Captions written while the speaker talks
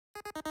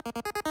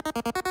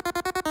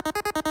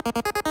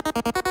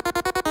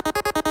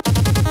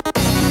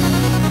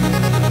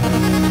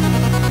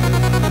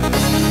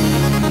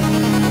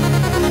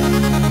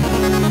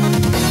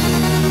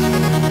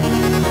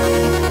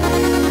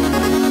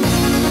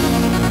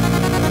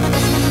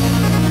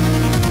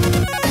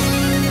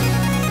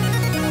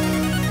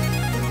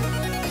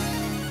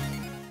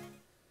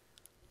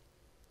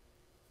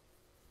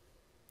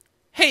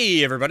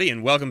Hey everybody,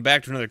 and welcome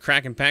back to another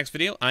Kraken Packs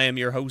video. I am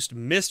your host,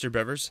 Mr.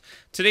 Bevers.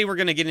 Today we're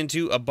going to get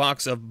into a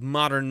box of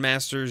Modern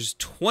Masters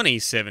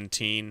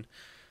 2017.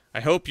 I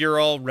hope you're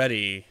all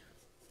ready.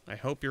 I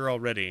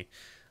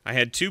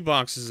had two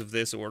boxes of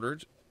this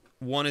ordered.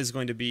 One is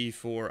going to be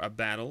for a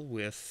battle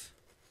with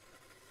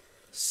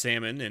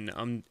Salmon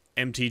and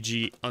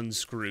MTG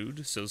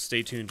Unscrewed, so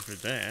stay tuned for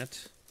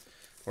that.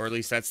 Or at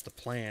least that's the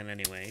plan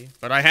anyway.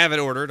 But I have it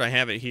ordered, I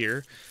have it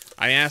here.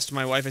 I asked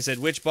my wife, I said,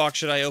 which box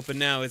should I open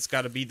now? It's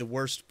got to be the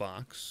worst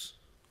box.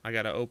 I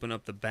got to open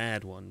up the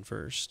bad one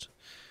first.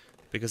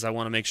 Because I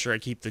want to make sure I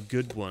keep the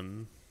good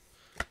one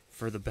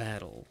for the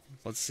battle.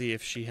 Let's see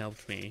if she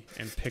helped me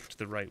and picked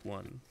the right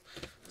one.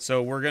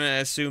 So we're going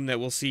to assume that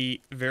we'll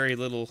see very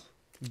little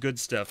good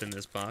stuff in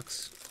this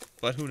box.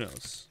 But who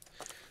knows?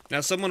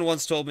 Now someone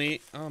once told me,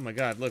 oh my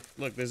god, look,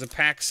 there's a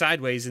pack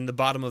sideways in the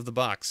bottom of the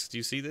box. Do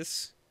you see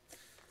this?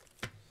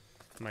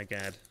 My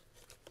god.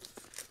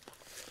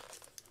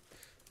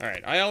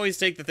 Alright, I always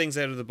take the things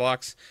out of the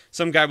box.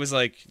 Some guy was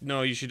like,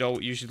 no, you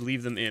should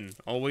leave them in.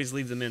 Always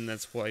leave them in,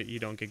 that's why you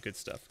don't get good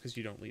stuff, because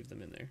you don't leave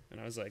them in there. And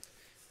I was like,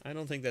 I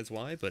don't think that's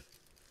why, but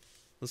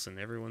listen,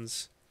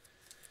 everyone's...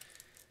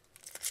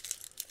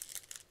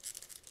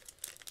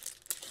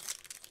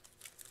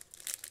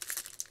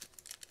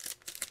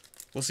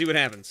 We'll see what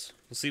happens.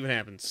 We'll see what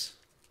happens.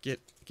 Get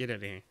out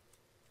of here.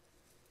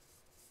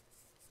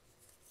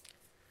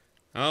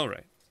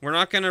 Alright. We're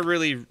not going to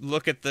really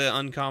look at the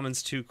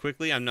uncommons too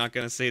quickly. I'm not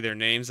going to say their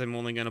names. I'm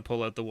only going to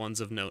pull out the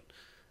ones of note.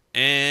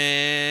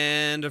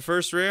 And a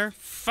first rare,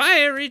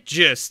 Fiery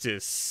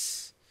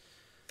Justice.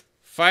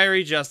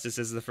 Fiery Justice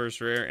is the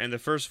first rare, and the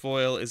first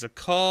foil is a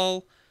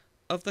Call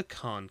of the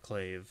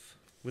Conclave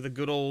with a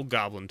good old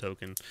Goblin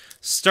token.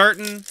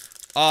 Starting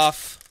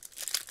off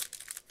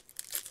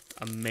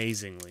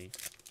amazingly.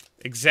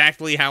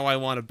 Exactly how I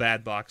want a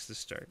bad box to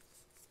start.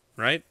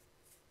 Right?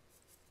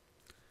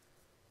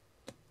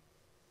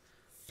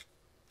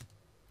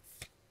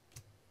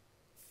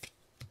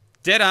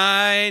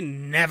 Deadeye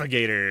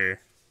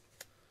Navigator.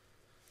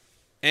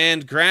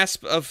 And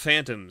Grasp of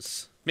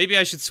Phantoms. Maybe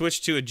I should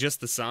switch to a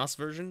Just the Sauce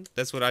version.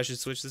 That's what I should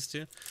switch this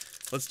to.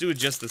 Let's do a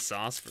Just the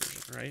Sauce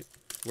version, right?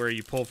 Where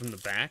you pull from the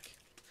back.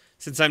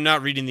 Since I'm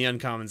not reading the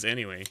uncommons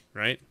anyway,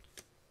 right?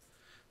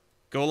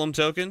 Golem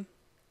token.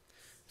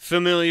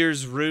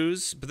 Familiar's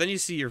Ruse. But then you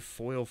see your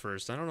foil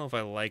first. I don't know if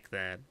I like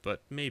that,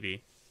 but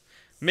maybe.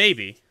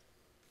 Maybe.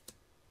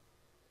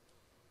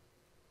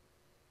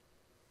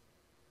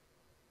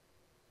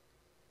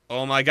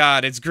 Oh my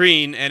god, it's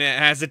green, and it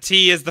has a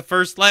T as the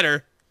first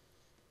letter.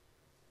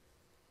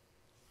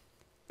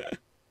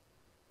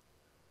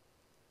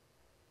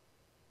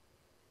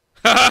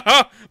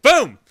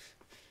 Boom!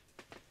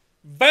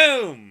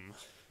 Boom!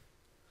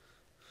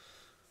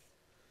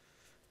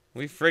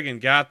 We friggin'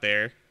 got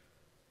there.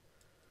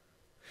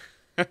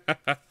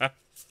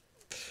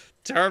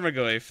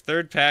 Tarmogoyf,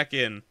 third pack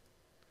in.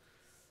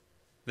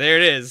 There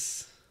it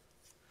is.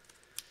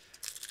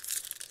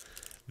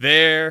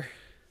 There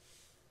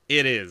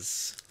it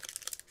is.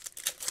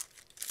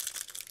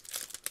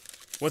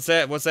 What's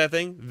that? What's that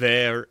thing?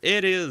 There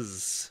it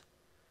is.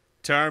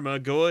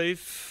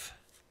 Tarmogoyf.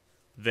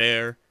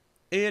 There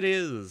it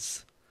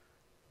is.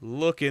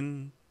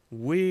 Looking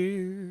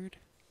weird.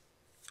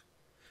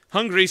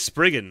 Hungry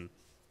Spriggan.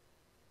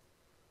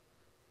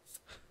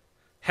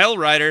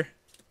 Hellrider.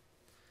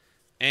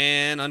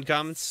 And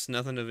uncommons.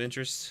 Nothing of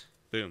interest.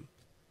 Boom.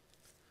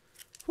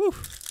 Whew.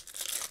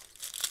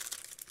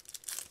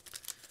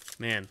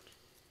 Man.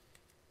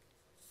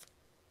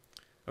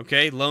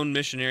 Okay, Lone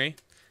Missionary.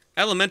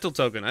 Elemental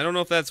token. I don't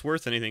know if that's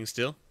worth anything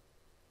still.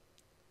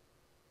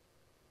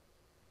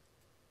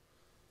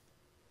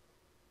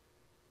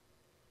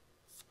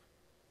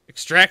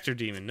 Extractor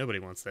Demon. Nobody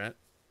wants that.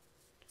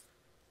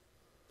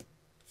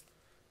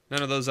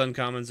 None of those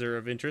uncommons are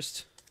of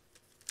interest.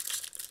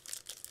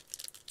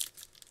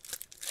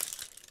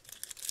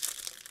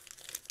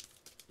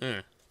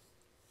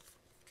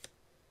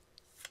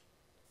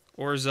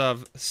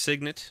 Orzhov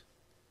Signet.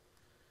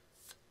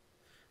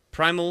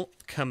 Primal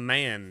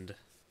Command.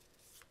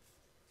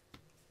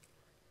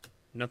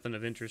 Nothing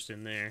of interest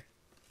in there.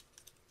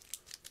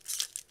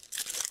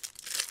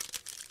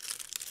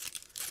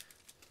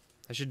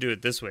 I should do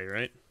it this way,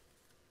 right?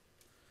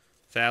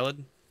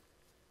 Valid.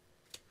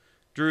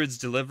 Druid's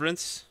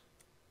Deliverance.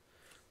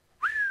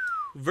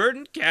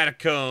 Verdant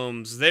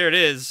Catacombs. There it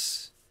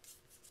is.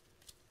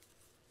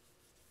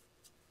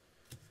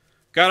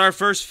 Got our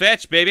first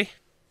fetch, baby.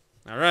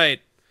 All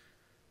right.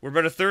 We're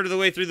about a third of the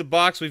way through the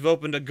box. We've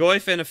opened a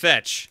Goyf and a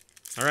fetch.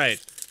 All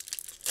right.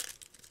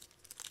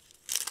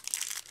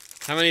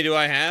 How many do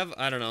I have?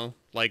 I don't know.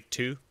 Like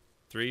 2?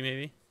 3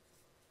 maybe.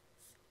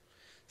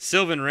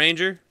 Sylvan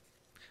Ranger.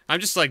 I'm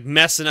just like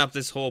messing up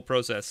this whole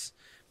process.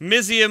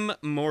 Mizium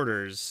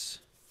Mortars.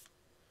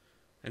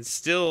 And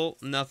still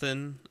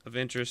nothing of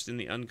interest in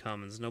the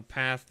uncommons. No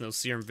Path, no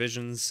Serum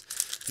Visions,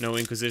 no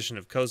Inquisition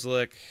of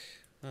Kozilek.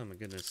 Oh my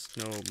goodness.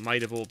 No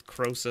Might of Old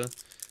Krosa.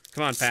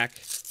 Come on, pack.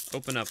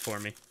 Open up for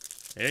me.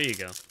 There you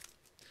go.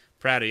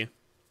 Proud of you.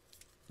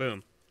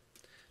 Boom.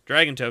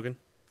 Dragon Token.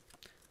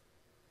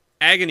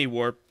 Agony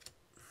Warp.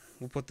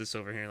 We'll put this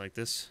over here like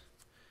this.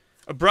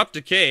 Abrupt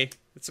Decay.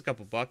 It's a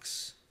couple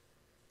bucks.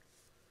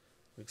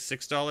 Like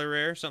 $6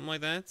 rare, something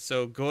like that.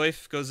 So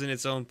Goyf goes in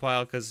its own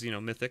pile because, you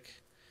know, mythic.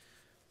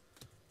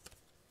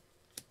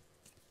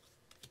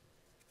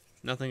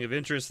 Nothing of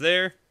interest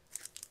there.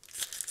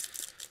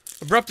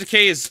 Abrupt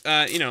Decay is,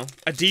 you know,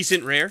 a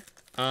decent rare.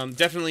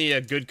 Definitely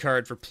a good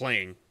card for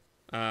playing.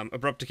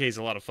 Abrupt Decay is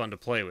a lot of fun to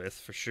play with,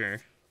 for sure.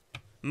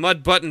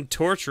 Mud Button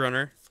Torch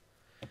Runner.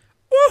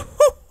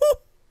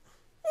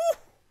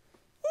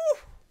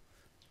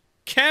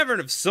 Cavern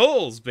of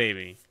Souls,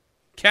 baby.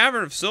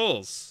 Cavern of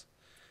Souls.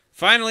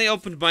 Finally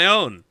opened my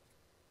own.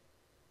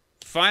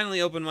 Finally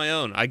opened my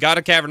own. I got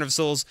a Cavern of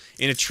Souls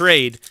in a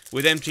trade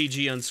with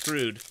MTG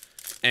Unscrewed.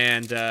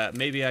 And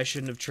maybe I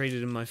shouldn't have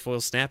traded in my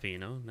foil Snappy, you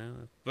know?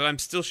 No. But I'm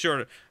still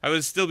short. I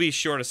would still be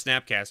short a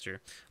Snapcaster.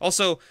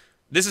 Also,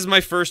 this is my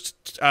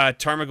first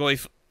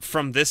Tarmogoyf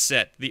from this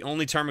set. The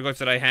only Tarmogoyf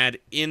that I had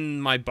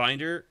in my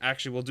binder.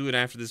 Actually, we'll do it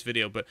after this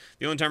video. But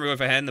the only Tarmogoyf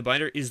I had in the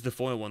binder is the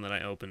foil one that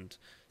I opened.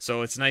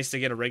 So it's nice to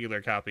get a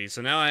regular copy.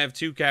 So now I have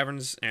 2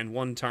 Caverns and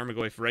 1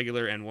 Tarmogoyf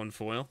regular and 1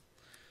 foil.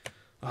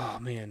 Oh,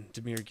 man.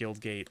 Dimir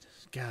Guildgate.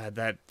 God,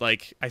 that,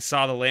 like, I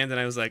saw the land and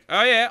I was like,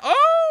 oh, yeah.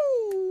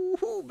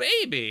 Oh,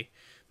 baby.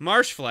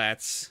 Marsh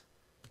Flats.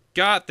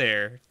 Got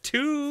there.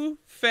 2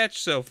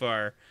 fetch so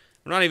far.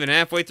 We're not even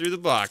halfway through the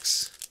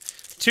box.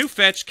 2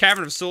 fetch,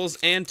 Cavern of Souls,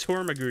 and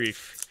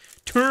Tormagrief.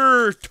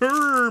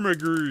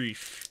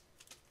 Tormagrief.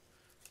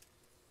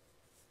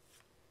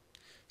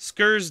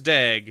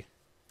 Skursdag.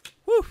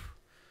 Whew.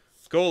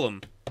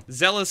 Golem.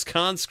 Zealous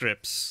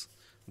Conscripts.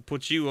 We'll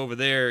put you over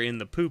there in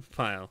the poop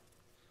pile.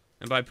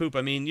 And by poop,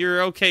 I mean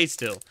you're okay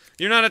still.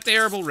 You're not a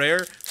terrible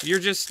rare. You're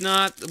just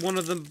not one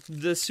of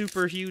the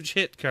super huge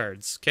hit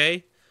cards,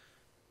 okay?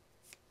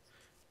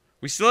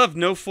 We still have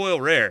no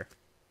foil rare.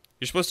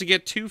 You're supposed to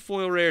get 2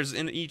 foil rares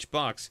in each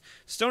box.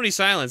 Stony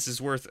Silence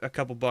is worth a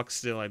couple bucks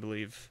still, I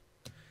believe.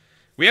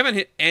 We haven't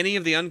hit any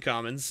of the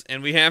uncommons,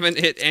 and we haven't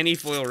hit any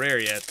foil rare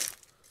yet.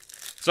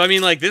 So, I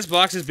mean, like, this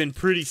box has been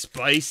pretty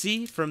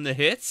spicy from the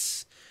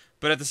hits,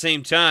 but at the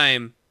same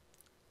time,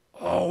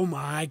 oh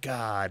my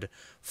god.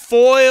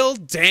 Foil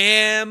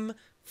damn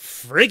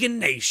friggin'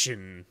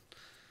 nation.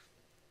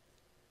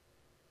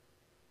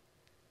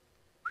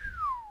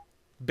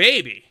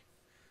 Baby.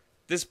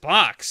 This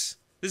box.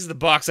 This is the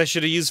box I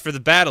should have used for the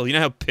battle. You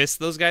know how pissed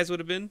those guys would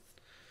have been?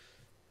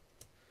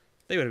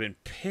 They would have been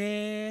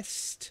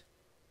pissed.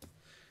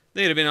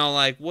 They would have been all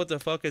like, what the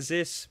fuck is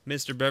this,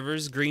 Mr.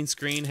 Bevers? Green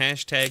screen,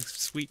 hashtag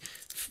sweet,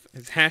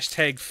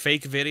 hashtag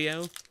fake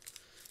video.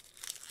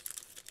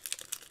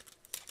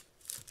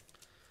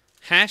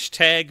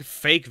 Hashtag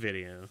fake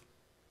video.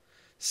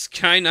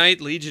 Sky Knight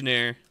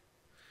Legionnaire.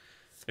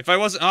 If I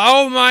wasn't...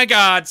 Oh my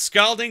god!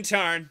 Scalding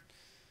Tarn.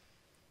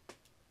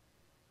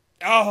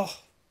 Oh.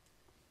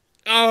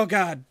 Oh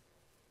god.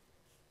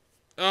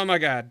 Oh my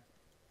god.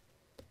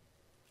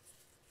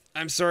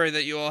 I'm sorry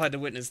that you all had to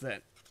witness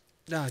that.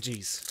 Oh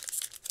jeez.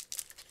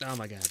 Oh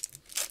my god.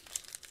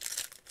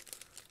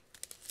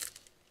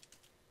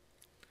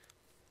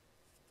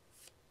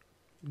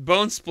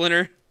 Bone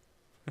Splinter.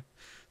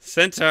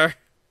 Centaur.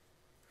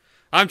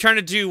 I'm trying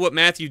to do what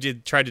Matthew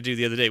tried to do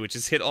the other day, which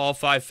is hit all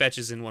 5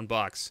 fetches in one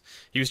box.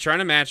 He was trying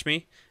to match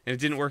me, and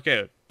it didn't work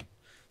out.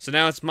 So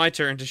now it's my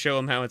turn to show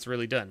him how it's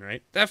really done,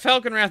 right? That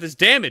Falcon Wrath is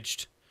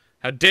damaged!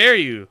 How dare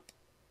you!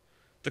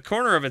 The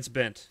corner of it's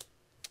bent.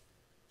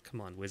 Come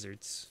on,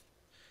 wizards.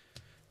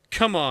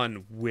 Come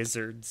on,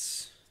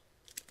 wizards.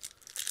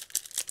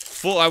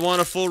 I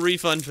want a full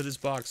refund for this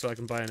box so I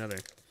can buy another.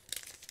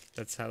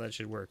 That's how that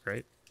should work,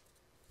 right?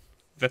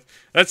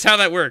 That's how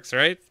that works,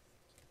 right?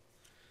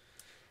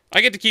 I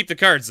get to keep the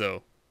cards,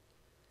 though.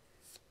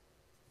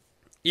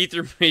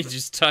 Ether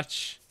Mage's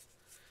Touch.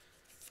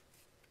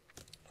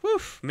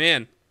 Whew,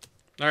 man.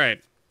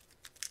 Alright.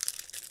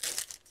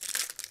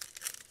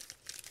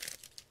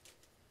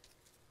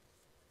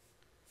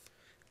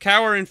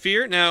 Cower in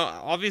Fear. Now,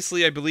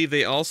 obviously, I believe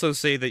they also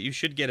say that you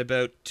should get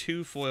about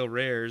 2 foil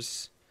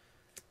rares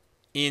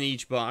in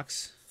each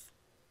box.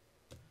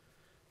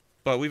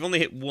 But we've only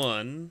hit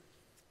 1.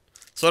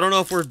 So I don't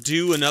know if we're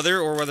due another,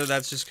 or whether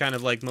that's just kind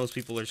of like most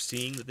people are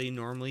seeing that they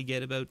normally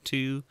get about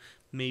 2.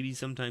 Maybe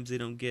sometimes they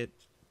don't get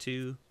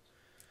 2.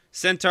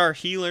 Centaur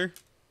Healer.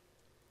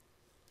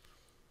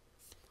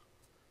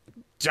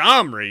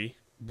 Domri?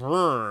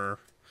 Brr.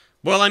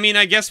 Well, I mean,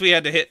 I guess we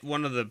had to hit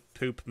one of the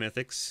poop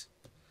mythics.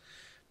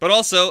 But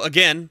also,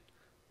 again,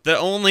 the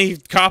only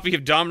copy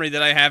of Domri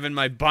that I have in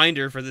my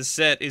binder for this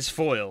set is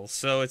foil.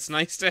 So it's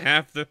nice to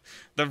have the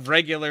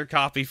regular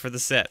copy for the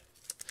set.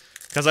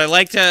 Because I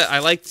like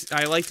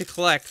to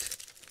collect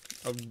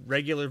a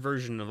regular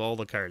version of all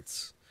the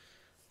cards.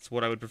 That's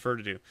what I would prefer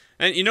to do.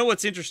 And you know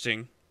what's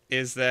interesting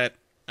is that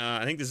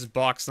I think this is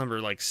box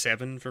number like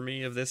 7 for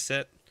me of this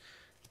set,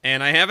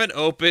 and I haven't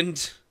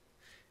opened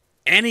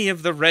any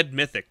of the red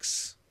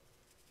mythics.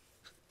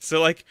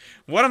 So like,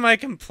 what am I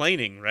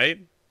complaining, right?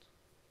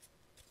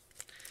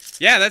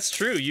 Yeah, that's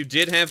true. You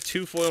did have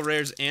 2 foil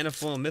rares and a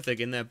foil mythic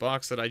in that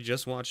box that I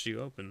just watched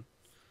you open.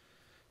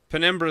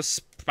 Penumbra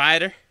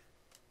Spider.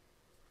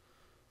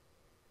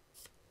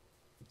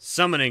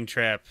 Summoning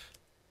Trap.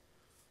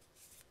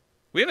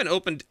 We haven't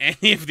opened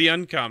any of the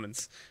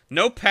uncommons.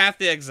 No Path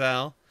to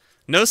Exile.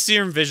 No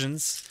Serum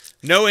Visions.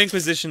 No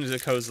Inquisition to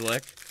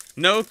Kozilek.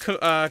 No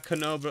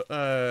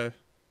Konoba...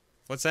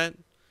 what's that?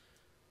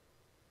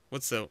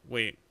 What's the...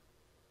 Wait.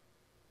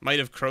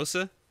 Might of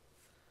Krosa?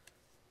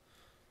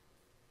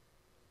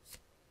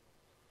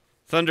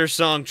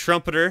 Thundersong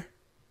Trumpeter.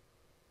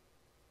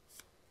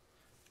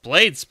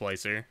 Blade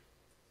Splicer.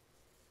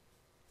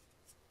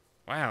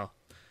 Wow.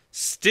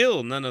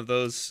 Still none of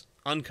those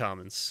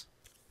uncommons.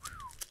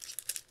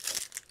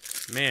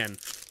 Man.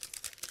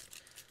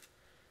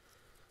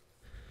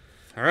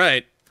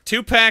 Alright.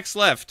 2 packs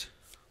left.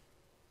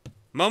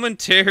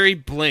 Momentary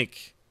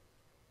Blink.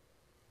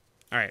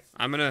 Alright,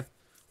 we're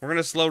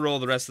gonna slow roll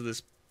the rest of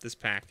this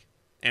pack.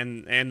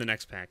 And the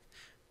next pack.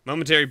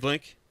 Momentary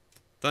Blink.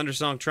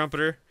 Thundersong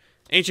Trumpeter.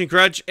 Ancient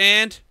Grudge,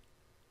 and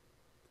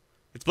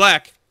it's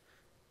black.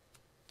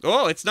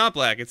 Oh, it's not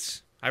black.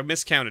 I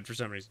miscounted for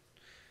some reason.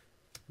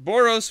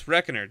 Boros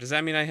Reckoner. Does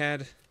that mean I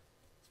had...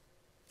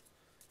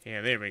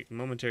 Yeah, there we go.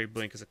 Momentary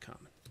Blink is a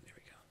common. There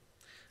we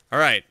go.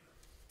 Alright.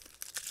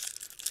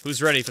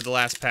 Who's ready for the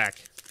last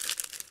pack?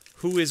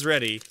 Who is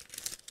ready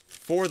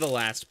for the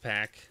last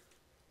pack?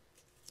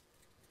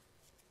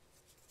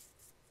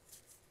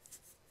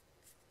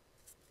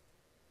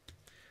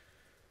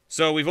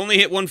 So, we've only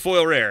hit 1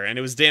 foil rare, and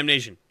it was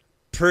Damnation.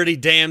 Pretty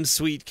damn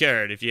sweet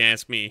card, if you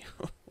ask me.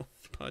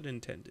 Pun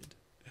intended.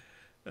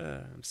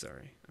 I'm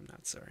sorry. I'm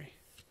not sorry.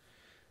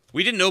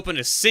 We didn't open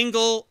a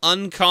single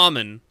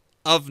uncommon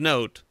of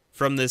note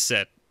from this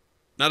set.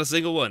 Not a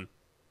single one.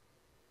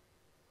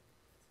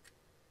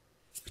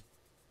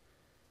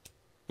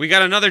 We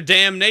got another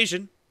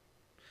Damnation.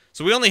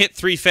 So we only hit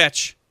 3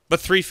 fetch. But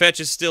 3 fetch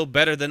is still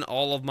better than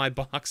all of my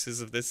boxes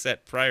of this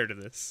set prior to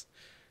this.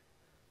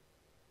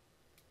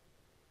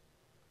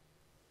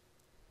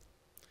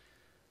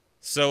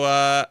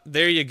 So,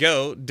 there you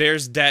go.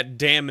 There's that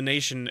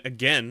Damnation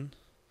again.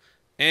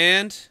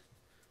 And...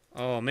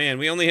 oh, man,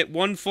 we only hit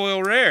 1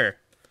 foil rare.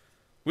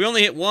 We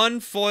only hit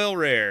 1 foil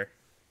rare.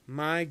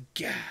 My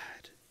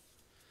God.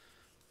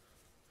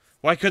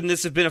 Why couldn't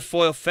this have been a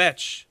foil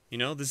fetch? You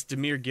know, this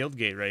Dimir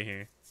Guildgate right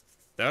here.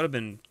 That would have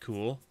been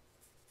cool.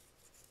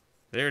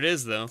 There it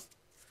is, though.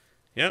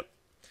 Yep.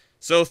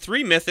 So,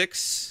 3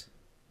 mythics.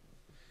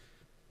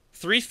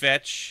 3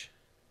 fetch.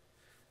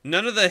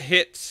 None of the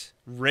hit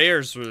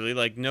rares, really.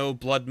 Like, no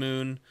Blood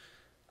Moon.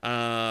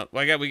 Well,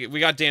 we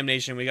got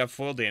Damnation, we got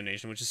Foil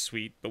Damnation, which is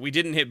sweet, but we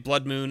didn't hit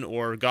Blood Moon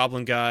or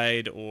Goblin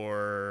Guide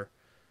or,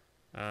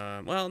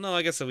 well, no,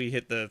 I guess that we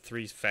hit the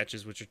 3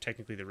 fetches, which are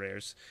technically the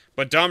rares.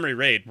 But Domri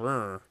Raid,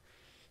 brr,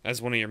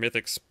 as one of your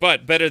mythics,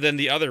 but better than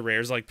the other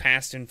rares like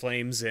Past in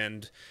Flames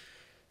and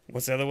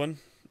what's the other one?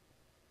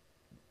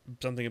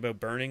 Something about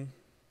burning?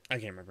 I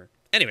can't remember.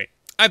 Anyway,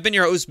 I've been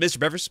your host, Mr.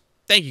 Bevers.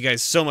 Thank you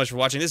guys so much for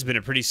watching. This has been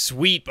a pretty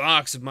sweet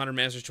box of Modern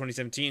Masters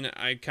 2017.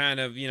 I kind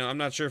of, you know, I'm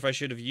not sure if I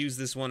should have used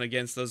this one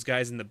against those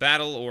guys in the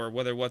battle or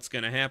whether what's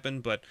going to happen,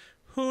 but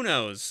who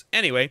knows?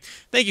 Anyway,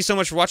 thank you so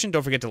much for watching.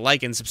 Don't forget to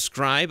like and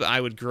subscribe.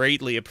 I would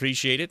greatly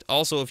appreciate it.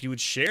 Also, if you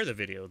would share the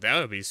video, that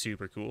would be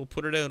super cool.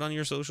 Put it out on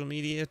your social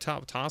media,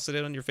 toss it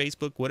out on your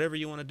Facebook, whatever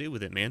you want to do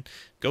with it, man.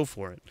 Go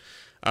for it.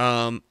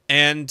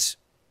 And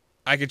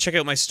I could check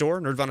out my store,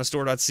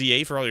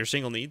 nerdvanastore.ca, for all your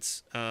single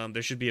needs.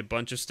 There should be a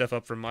bunch of stuff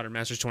up from Modern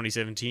Masters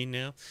 2017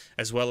 now,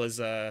 as well as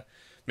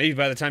maybe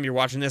by the time you're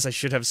watching this, I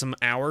should have some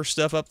hour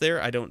stuff up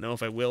there. I don't know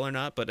if I will or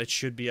not, but it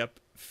should be up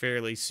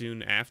fairly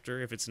soon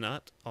after, if it's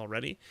not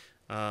already.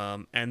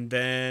 And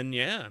then,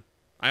 yeah.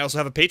 I also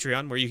have a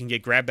Patreon where you can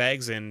get grab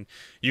bags, and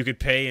you could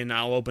pay, and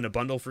I'll open a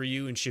bundle for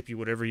you and ship you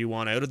whatever you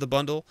want out of the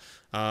bundle.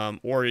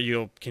 Or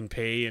you can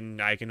pay,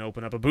 and I can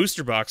open up a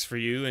booster box for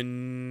you,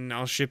 and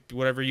I'll ship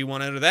whatever you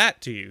want out of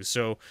that to you.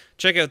 So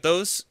check out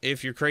those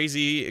if you're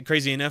crazy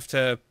enough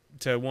to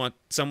want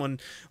someone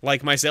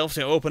like myself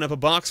to open up a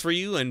box for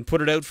you and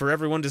put it out for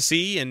everyone to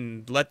see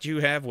and let you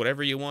have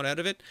whatever you want out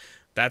of it.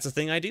 That's a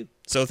thing I do.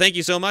 So thank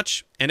you so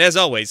much, and as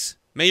always,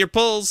 may your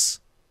pulls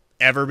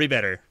ever be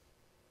better.